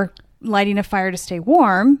doubt they were lighting a fire to stay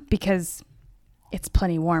warm because it's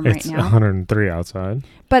plenty warm It's right now. 103 outside.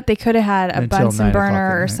 But they could have had a Until Bunsen 9 o'clock burner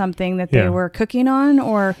at or night. something that Yeah. they were cooking on,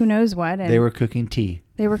 or who knows what. And They were cooking tea.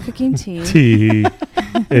 cooking tea. Tea.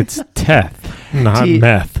 It's teth, not Tea.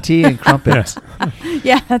 meth. Tea and crumpets.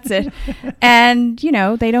 Yeah, that's it. And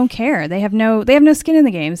they don't care. They have no skin in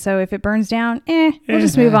the game. So if it burns down, we'll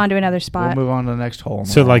just move on to another We'll spot. move on to the next hole. in the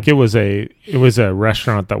So wall. like it was a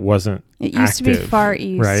restaurant that wasn't It used to be active, far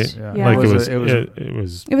east, right? Yeah. Like It it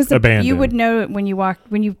was was abandoned. You would know it when you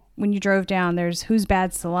walked when you drove down. There's Who's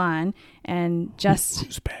Bad Salon and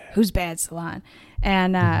just Who's Bad Salon,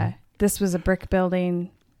 and this was a brick building,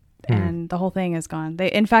 and the whole thing is gone.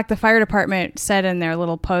 In fact, the fire department said in their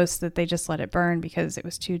little post that they just let it burn because it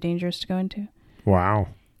was too dangerous to go into. Wow.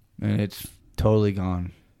 and it's totally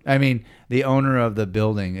gone. I mean, the owner of the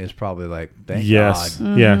building is probably like, thank Yes.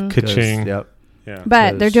 God. Yeah. Mhm. 'Cause, Ka-ching. Yep. Yeah. But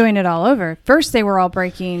they're Because- doing it all over. First, they were all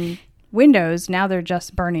breaking windows. Now they're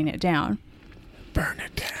just burning it down. Burn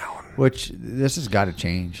it down. Which this has got to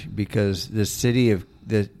change because the city of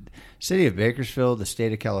Bakersfield, the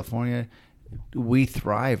state of California, we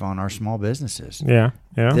thrive on our small businesses. Yeah.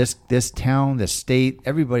 Yeah. This town, the state,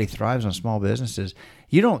 everybody thrives on small businesses.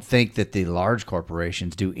 You don't think that the large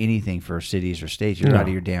corporations do anything for cities or states. You're No, out of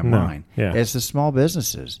your damn no, mind. yeah. It's the small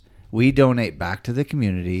businesses. We donate back to the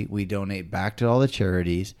community. We donate back to all the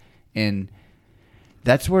charities. And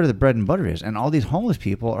that's where the bread and butter is. And all these homeless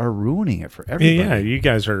people are ruining it for everybody. Yeah, you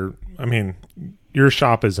guys are. I mean, your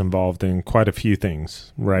shop is involved in quite a few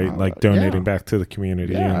things, right? Like donating back to the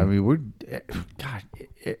community. Yeah, I and, mean,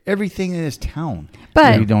 everything in this town.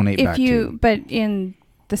 But we donate back to. But in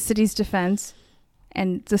the city's defense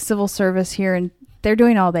and the civil service here, and they're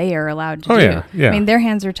doing all they are allowed to do. Yeah. I mean, their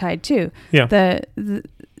hands are tied too. Yeah.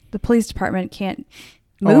 The police department can't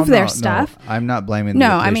move their stuff. No, I'm not blaming No,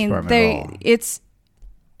 the police I mean department at all.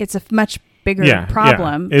 it's a much bigger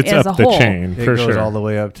problem It's as up a whole. the chain It for goes sure. all the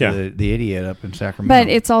way up to the idiot up in Sacramento.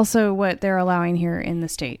 But it's also what they're allowing here in the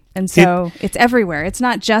state. And so it's everywhere. It's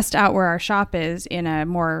not just out where our shop is in a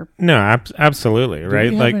more... No, absolutely, Do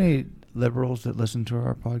right? we Like have any liberals that listen to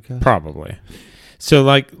our podcast? probably. So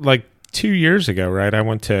like 2 years ago, right? I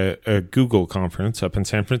went to a Google conference up in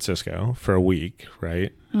San Francisco for a week,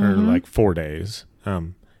 right? Or like 4 days.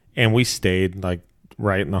 And we stayed like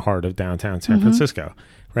right in the heart of downtown San Francisco,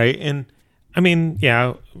 right? And I mean,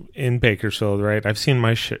 yeah, in Bakersfield, right? I've seen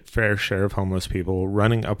my fair share of homeless people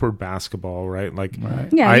running upward basketball, right? Like,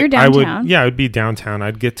 Yeah, you're downtown. I would be downtown.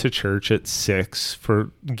 I'd get to church at 6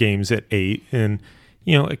 for games at 8. And,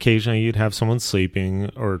 you know, occasionally you'd have someone sleeping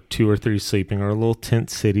or 2 or 3 sleeping or a little tent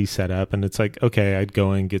city set up. And it's like, okay, I'd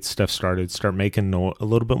go and get stuff started, start making a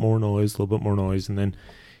little bit more noise. And then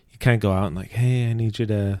you kind of go out and like, hey, I need you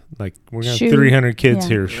to, like, we're going to have 300 kids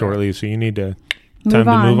here shortly. So you need to... Time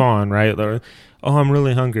to move on, right? Or, oh, I'm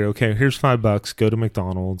really hungry. Okay, here's $5. Go to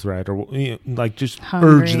McDonald's, right? Or like just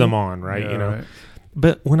urge them on, right? Yeah, you know. right.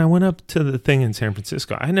 But when I went up to the thing in San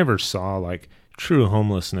Francisco, I never saw like true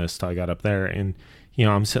homelessness till I got up there, and you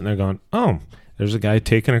know, I'm sitting there going, oh, there's a guy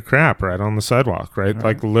taking a crap right on the sidewalk, right?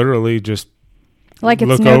 Like literally just like it's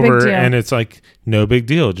look no over, big deal. and it's like no big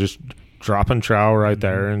deal, just dropping trowel right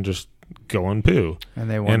there and just going poo. And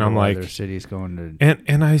they wonder I'm why like, their city's going to...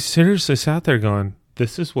 And I seriously sat there going,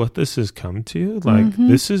 this is what this has come to? Like,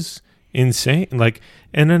 this is insane. Like,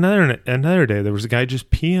 and another day, there was a guy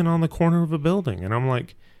just peeing on the corner of a building. And I'm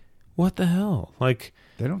like, what the hell? Like...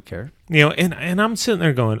 They don't care. You know, and I'm sitting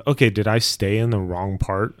there going, okay, did I stay in the wrong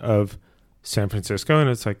part of San Francisco? And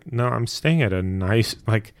it's like, no, I'm staying at a nice,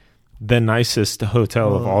 like... the nicest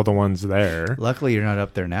hotel of all the ones there. Luckily, you're not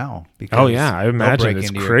up there now. Because Oh yeah, I imagine it's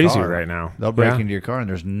crazy car. right now. They'll break into your car, and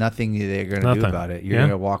there's nothing they're going to do about it. You're going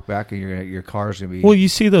to walk back, and your car's going to be... Well, you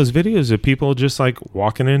see those videos of people just like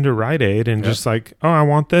walking into Rite Aid and just like, oh, I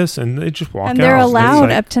want this, and they just walk out. And they're allowed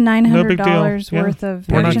like, up to $900 worth of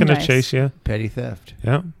We're not going to merchandise. chase you. petty theft.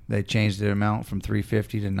 Yeah, They changed the amount from $350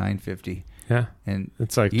 to $950. yeah. And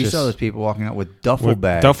It's like you just saw those people walking out with duffel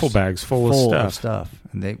bags full of stuff.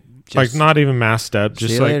 and they just, Like not even masked up.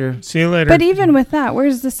 Just See you like later. see you later. But even with that,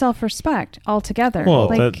 where's the self-respect altogether? well,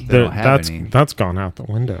 like, They don't have any. that's gone out the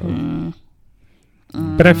window.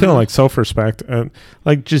 But I feel like self-respect,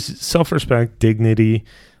 like just self-respect, dignity,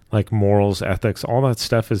 like morals, ethics, all that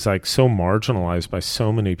stuff is like so marginalized by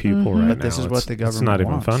so many people right now. But this is what the government It's not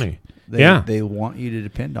even wants. funny. They want you to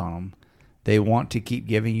depend on them. They want to keep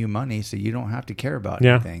giving you money so you don't have to care about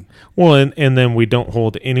anything. Well, and then we don't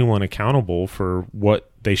hold anyone accountable for what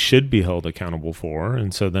they should be held accountable for.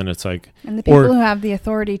 And so then it's like... and the people who have the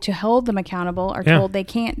authority to hold them accountable are told they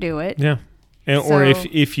can't do it. Yeah. And, So- or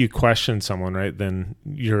if you question someone, right, then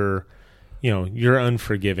you're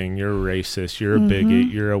unforgiving, you're a racist, you're a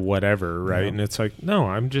bigot, you're a whatever, right? Yeah. And it's like, no,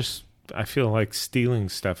 I feel like stealing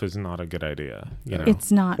stuff is not a good idea. You know?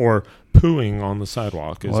 It's not. Or pooing on the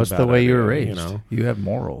sidewalk is Well, a it's bad the way you were idea, raised. You know? You have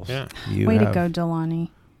morals. Yeah. Way to go, Delani.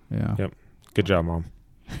 Yeah. Yep. Good job, Mom.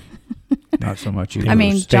 Not so much you. I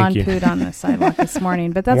mean, Bruce. John you. pooed on the sidewalk this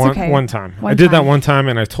morning, but that's one, okay. One time. One I did that time. one time,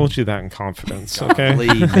 and I told you that in confidence, okay? Golly,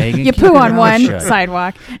 Megan, You keep poo your on mouth one shut.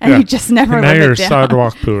 sidewalk, and Yeah. you just never And now live you're a it down.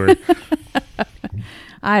 sidewalk pooer.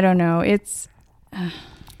 I don't know. It's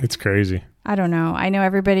It's crazy. I don't know. I know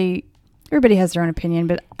everybody has their own opinion,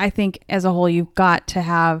 but I think as a whole, you've got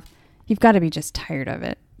to be just tired of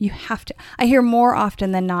it. You have to. I hear more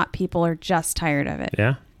often than not, people are just tired of it.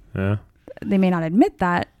 Yeah. Yeah. They may not admit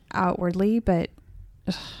that outwardly, but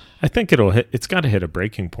I think it's got to hit a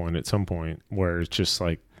breaking point at some point where it's just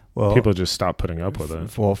like people just stop putting up with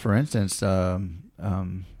it. Well, for instance,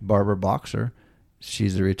 Barbara Boxer,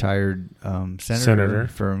 she's a retired senator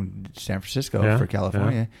from San Francisco for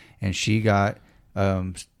California, and she got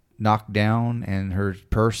knocked down, and her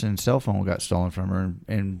purse and cell phone got stolen from her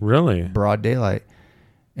in Really? broad daylight.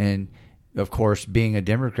 And of course, being a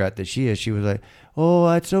Democrat that she is, she was like, "Oh,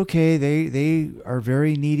 that's okay. They are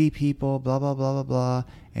very needy people. Blah blah blah blah blah."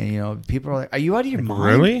 And people are like, "Are you out of your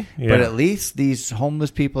mind?" Really? But at least these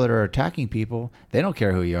homeless people that are attacking people, they don't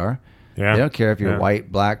care who you are. Yeah. They don't care if you're Yeah.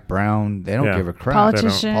 white, black, brown. They don't Yeah. give a crap.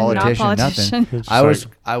 Politician, not Politician, politician. nothing. It's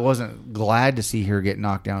I wasn't glad to see her get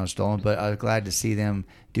knocked down and stolen, but I was glad to see them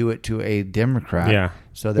do it to a Democrat. Yeah.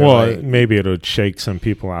 So they're Well, like, maybe it'll shake some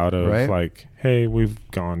people out of Right? like, hey, we've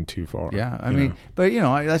gone too far. yeah. I you mean, know? but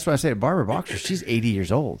that's why I say Barbara Boxer. She's 80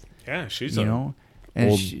 years old. Yeah, she's You a know,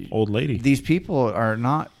 and old lady. These people are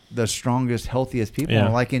not the strongest, healthiest people. Yeah.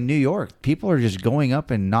 Like in New York, people are just going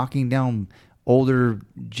up and knocking down older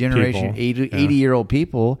generation, People. 80-year-old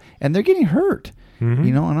people, and they're getting hurt. Mhm.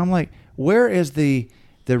 You know, and I'm like, where is the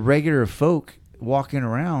regular folk walking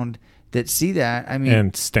around that see that? I mean,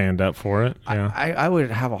 and stand up for it. Yeah. I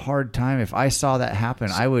would have a hard time if I saw that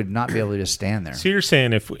happen. I would not be able to just stand there. So you're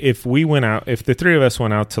saying if we went out, if the three of us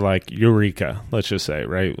went out to like Eureka, let's just say,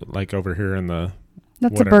 right, like over here in the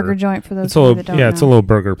That's whatever. a burger joint for those it's a of you little, that don't yeah, know. it's a little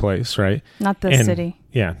burger place, right? Not the and- city.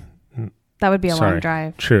 Yeah, That would be a long sorry.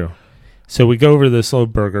 drive. True. So we go over to this little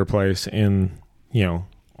burger place in,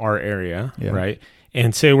 our area, Yeah. right?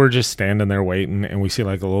 And say we're just standing there waiting and we see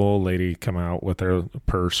like a little old lady come out with her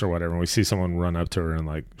purse or whatever. And we see someone run up to her and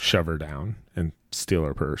like shove her down and steal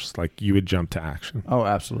her purse. Like you would jump to action. Oh,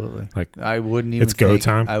 absolutely. Like I wouldn't even it's go think,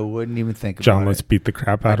 time? I wouldn't even think about John, it. let's beat the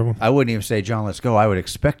crap out of him. I wouldn't even say, John, let's go. I would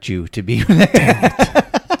expect you to be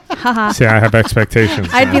Haha. See, I have expectations.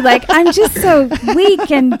 I'd now. be like, I'm just so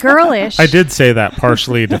weak and girlish. I did say that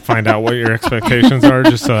partially to find out what your expectations are,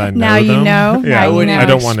 just so I know Now you them. know. Yeah, Now you know. I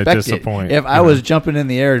don't want to expect it. disappoint. If I you know. was jumping in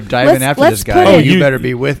the air, diving after let's this put guy, it- you you- better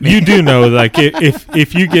be with me. you do know, like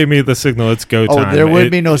if you gave me the signal, it's go Oh, time. there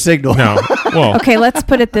would be no signal. no. Well, Okay, let's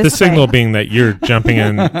put it this the way. signal being that you're jumping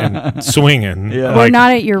in and swinging. Yeah. We're like,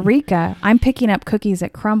 not at Eureka. I'm picking up cookies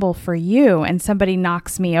at Crumble for you, and somebody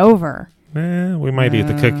knocks me over. we might eat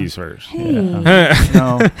the cookies first. Hey,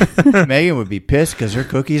 No, Megan would be pissed because her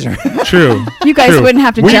cookies are. True. you guys True. wouldn't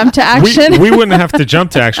have to jump to action. We wouldn't have to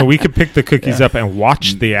jump to action. We could pick the cookies up and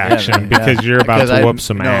watch the action because you're about to whoop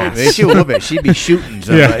some ass. She would whoop it. She'd be shooting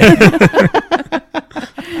somebody. Yeah.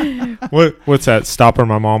 What's that? Stop or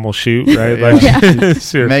my mom will shoot, right? Yeah. Like,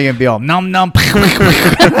 sure. Megan would be all num num.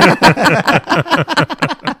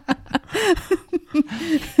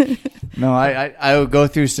 No, I would go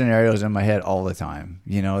through scenarios in my head all the time.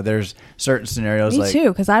 There's certain scenarios Me like too,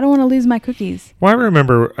 because I don't want to lose my cookies. Well, I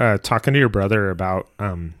remember talking to your brother about,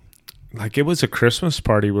 like it was a Christmas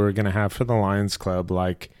party we were going to have for the Lions Club.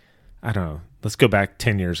 Like, I don't know. Let's go back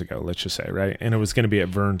 10 years ago, let's just say, right? And it was going to be at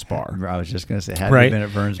Vern's Bar. I was just gonna say, had Right. you been at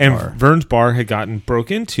Vern's And Bar. Vern's Bar had gotten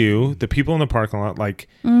broke into, the people in the parking lot, like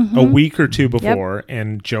a week or two before.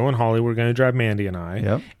 And Joe and Holly were going to drive Mandy and I.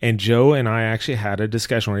 Yep. And Joe and I actually had a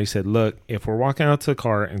discussion where he said, look, if we're walking out to the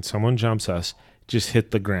car and someone jumps us, just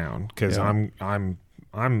hit the ground because Yeah. I'm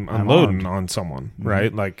unloading armed. on someone,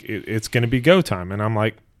 right? Like it's going to be go time. And I'm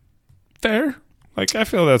like, fair. Like, I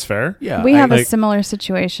feel that's fair. Yeah, We have a like- similar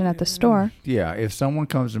situation at the store. Yeah, if someone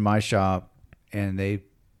comes to my shop and they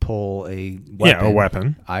pull a weapon, Yeah, a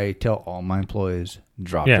weapon. I tell all my employees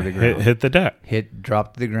drop Yeah, to the ground. hit the deck.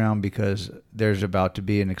 Drop to the ground because there's about to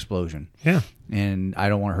be an explosion, Yeah. and I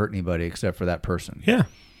don't want to hurt anybody except for that person. Yeah.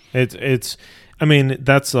 It's I mean,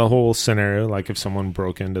 that's the whole scenario. Like if someone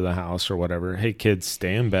broke into the house or whatever, hey kids,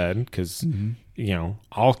 stay in bed because,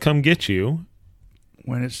 I'll come get you,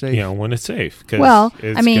 When it's safe. when it's safe. Cause Well,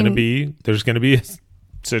 it's I mean- going to be, there's going to be a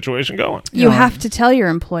situation going. You know, have to tell your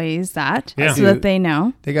employees that Yeah. so that they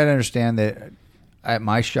know. They got to understand that at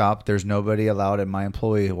my shop, there's nobody allowed at my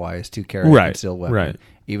employee-wise to carry a Right, concealed weapon. right.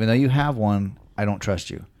 Even though you have one, I don't trust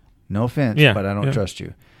you. No offense, Yeah, but I don't yeah. trust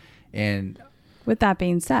you. And With that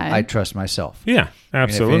being said, I trust myself. Yeah, And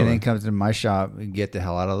absolutely. if anything comes to my shop, get the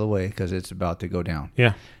hell out of the way because it's about to go down.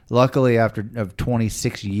 Yeah. Luckily, after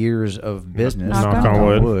 26 years of business, Knock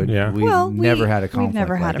on wood, yeah. we've well, never had a conflict. We've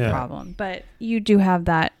never had like a that. problem, but you do have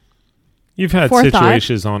that. You've had Forethought.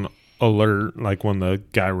 situations on alert, like when the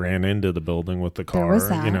guy ran into the building with the car. was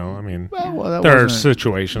that. I mean, Well, that there are wasn't-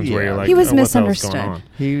 situations where yeah. you're like, He was oh, what the hell's misunderstood. going on?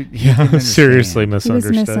 He Yeah, didn't seriously understand. He was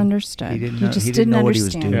misunderstood. misunderstood. He He, didn't know- just he didn't didn't know what he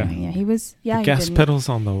was understand. doing. Yeah, he was. Yeah, The he gas didn't. pedals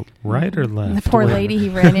on the right or left? And the poor lady, he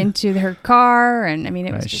ran into her car, and I mean,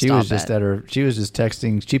 it was Right, just she all was just bad. at her. She was just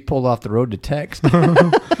texting. She pulled off the road to text.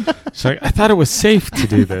 It's like, I thought it was safe to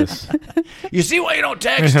do this. You see why you don't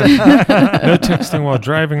text? No texting while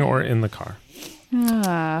driving or in the car.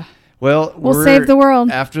 Ah. Well, We'll we're- save the world.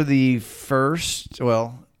 after the first.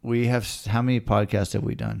 Well, we have how many podcasts have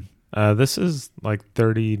we done? This is like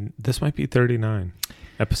 30. This might be 39.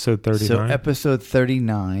 Episode 39. So episode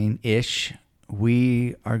 39 ish.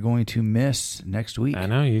 We are going to miss next week. I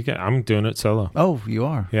know you. I'm doing it solo. Oh, you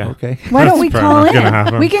are. Yeah. Okay. Why don't we That's call probably not gonna in?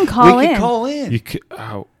 happen. We can call we in. can call in. You could,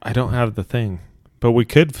 oh, I don't have the thing. But we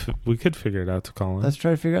could figure it out to call in. Let's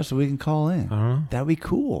try to figure out so we can call in. I don't know. That'd be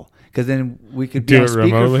cool. Because then we could be Do on it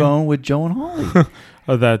remotely? speakerphone with Joe and Holly.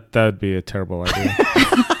 Oh, that'd be a terrible idea.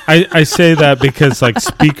 I say that because like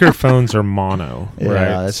speaker phones are mono, Yeah,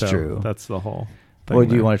 right? that's So true. That's the whole thing. Well,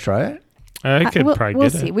 do you there. want to try it? I could probably we'll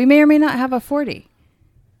get see. it. We may or may not have a 40.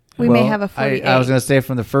 We may have a 48. I was going to say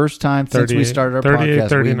from the first time since we 38, started our 38, podcast,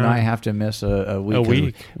 39. we might have to miss a week. A 'cause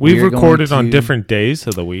week. we're We've recorded going on to- different days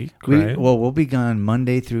of the week, right? Well, we'll be gone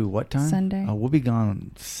Monday through what time? Sunday. We'll be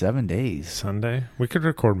gone 7 days. Sunday. We could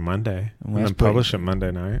record Monday Well, and that's then publish it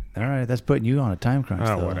Monday night. All right, that's putting you on a time crunch.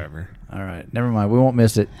 Oh, though. whatever. All right, never mind. We won't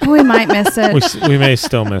miss it. We might miss it. We may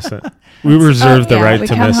still miss it. We reserve the right we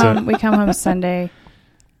to come miss home, it. We come home Sunday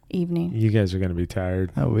evening. You guys are going to be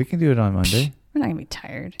tired. Oh, we can do it on Monday. We're not going to be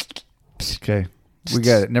tired. Okay, we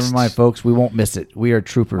got it. Never mind, folks. We won't miss it. We are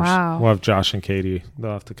troopers. Wow. We'll have Josh and Katie.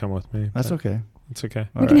 They'll have to come with me. That's but okay. It's okay.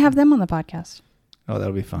 All we can right. have them on the podcast. Oh,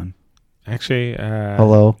 that'll be fun. Actually,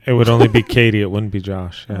 Hello. it would only be Katie. It wouldn't be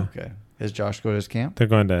Josh. Yeah. Okay. Does Josh go to his camp? They're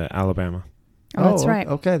going to Alabama. Oh, that's right.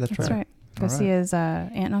 Okay, that's That's right. Go All see right. his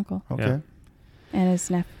aunt and uncle Okay. Yeah. and his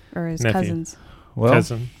his Nephew. cousins. Well,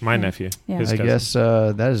 Cousin. My Yeah. nephew. Yeah. His I cousin. guess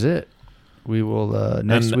that is it. We will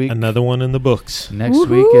next week. Another one in the books. Next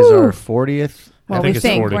week is Woohoo! our 40th. Well, think we it's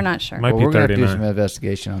think. 40. We're not sure. Might Well, be we're gonna have to do 39. some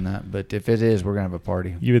investigation on that, but if it is, we're gonna have a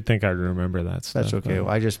party. You would think I'd remember that stuff. That's okay. but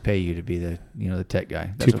Well, I just pay you to be the tech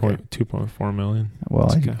guy. That's 2.4 million. Well,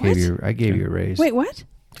 That's I okay. gave you a raise. Wait, what?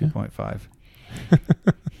 2.5.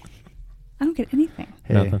 I don't get anything.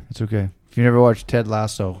 Hey, Nothing. it's okay. If you never watched Ted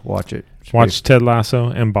Lasso, watch it. It's Watch Ted Lasso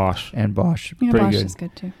and Bosch. pretty, and Bosch. You know, pretty Bosch good. is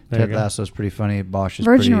good too. There Ted you go. Lasso's pretty funny. Bosch is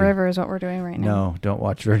Virgin pretty, River is what we're doing right now. No, don't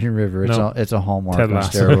watch Virgin River. It's No. it's a Hallmark Ted on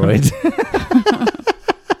Lasso. steroids.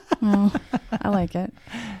 Oh, I like it.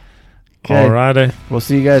 Okay. Alrighty. We'll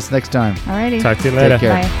see you guys next time. Alrighty. Talk to you later.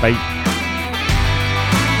 care. Bye. Bye.